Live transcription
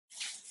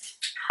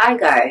Hi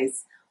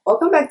guys,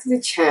 welcome back to the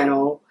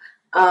channel.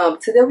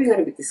 Today we're going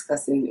to be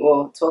discussing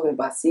or talking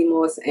about sea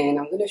moss, and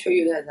I'm going to show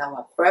you guys how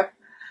I prep,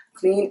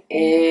 clean,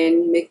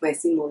 and make my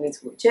sea moss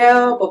into a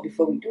gel. But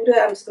before we do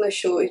that, I'm just going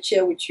to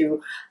share with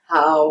you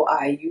how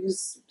I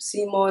use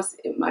sea moss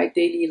in my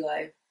daily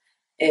life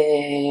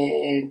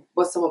and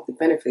what some of the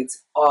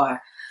benefits are.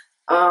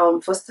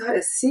 For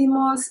starters, sea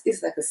moss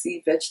is like a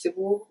sea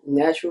vegetable,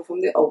 natural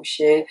from the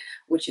ocean,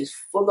 which is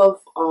full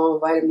of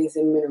vitamins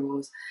and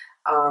minerals.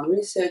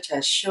 Research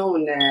has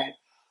shown that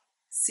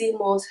sea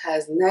moss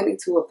has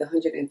 92 of the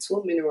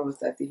 102 minerals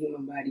that the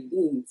human body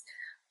needs.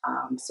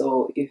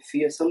 So if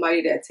you're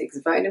somebody that takes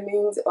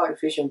vitamins,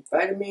 artificial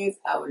vitamins,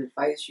 I would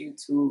advise you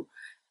to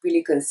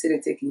really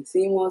consider taking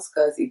sea moss,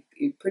 because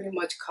it pretty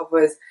much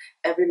covers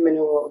every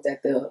mineral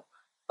that the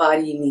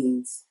body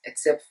needs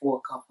except for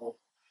a couple.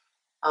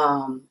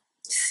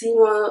 Sea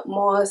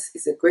moss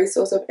is a great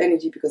source of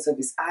energy because of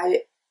its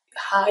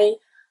high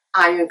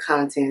iron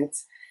content.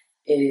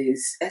 It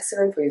is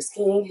excellent for your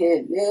skin, hair,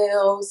 and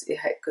nails.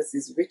 Because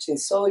it's rich in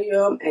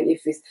sodium, and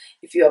if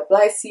you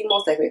apply sea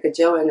moss, like make a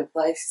gel and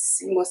apply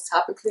sea moss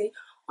topically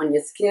on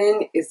your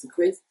skin, it's a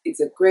great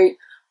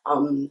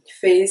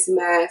face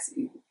mask.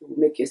 It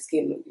makes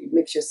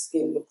your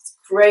skin look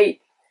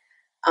great.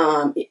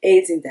 It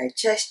aids in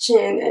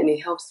digestion, and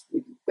it helps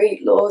with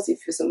weight loss.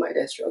 If you're somebody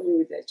that's struggling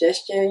with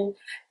digestion,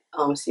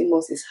 sea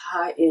moss is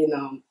high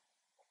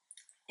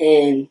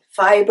in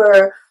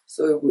fiber,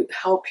 so it would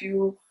help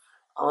you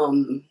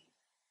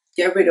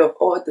get rid of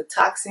all the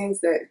toxins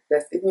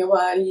that's in your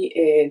body,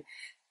 and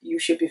you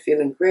should be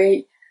feeling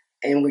great.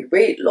 And with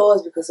weight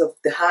loss, because of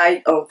the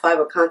high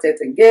fiber content,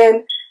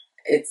 again,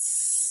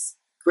 it's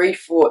great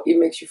for, it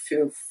makes you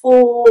feel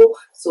full,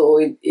 so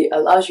it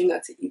allows you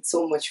not to eat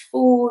so much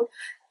food,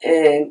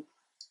 and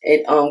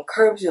it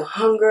curbs your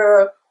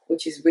hunger,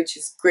 which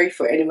is great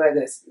for anybody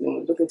that's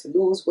looking to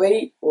lose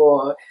weight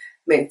or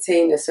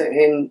maintain a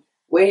certain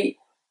weight.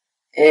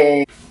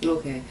 And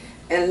okay,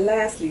 and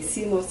lastly,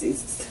 sea moss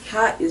is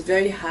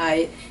very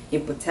high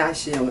in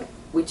potassium,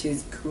 which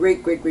is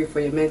great for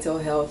your mental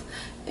health.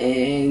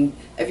 And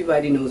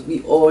everybody knows,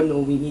 we all know,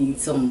 we need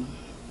some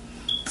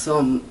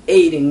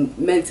aiding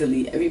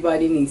mentally.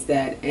 Everybody needs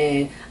that,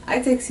 and I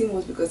take sea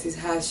moss because it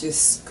has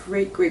just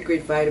great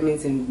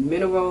vitamins and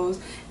minerals,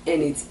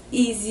 and it's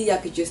easy. I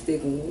could just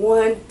take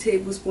 1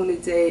 tablespoon a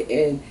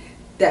day, and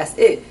that's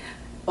it.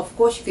 Of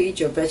course, you can eat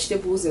your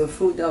vegetables and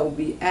fruit that will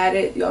be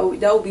added.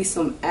 That will be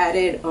some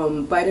added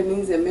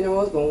vitamins and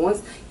minerals.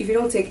 But if you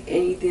don't take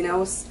anything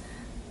else,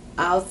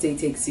 I'll say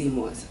take sea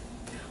moss.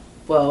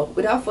 Well,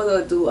 without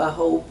further ado, I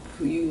hope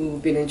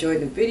you've been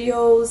enjoying the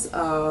videos.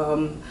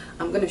 I'm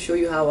going to show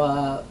you how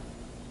I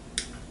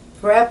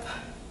prep,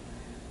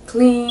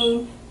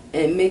 clean,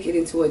 and make it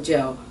into a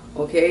gel.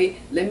 Okay,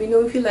 let me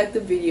know if you like the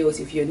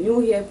videos. If you're new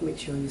here, make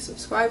sure you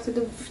subscribe to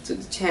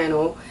the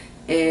channel.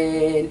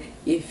 And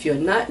if you're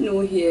not new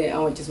here,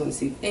 I just want to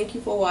say thank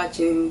you for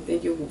watching.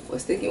 Thank you for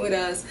sticking with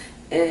us,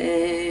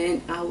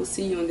 and I will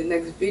see you on the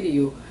next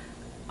video.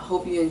 I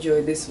hope you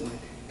enjoyed this one.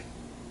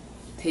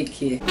 Take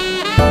care.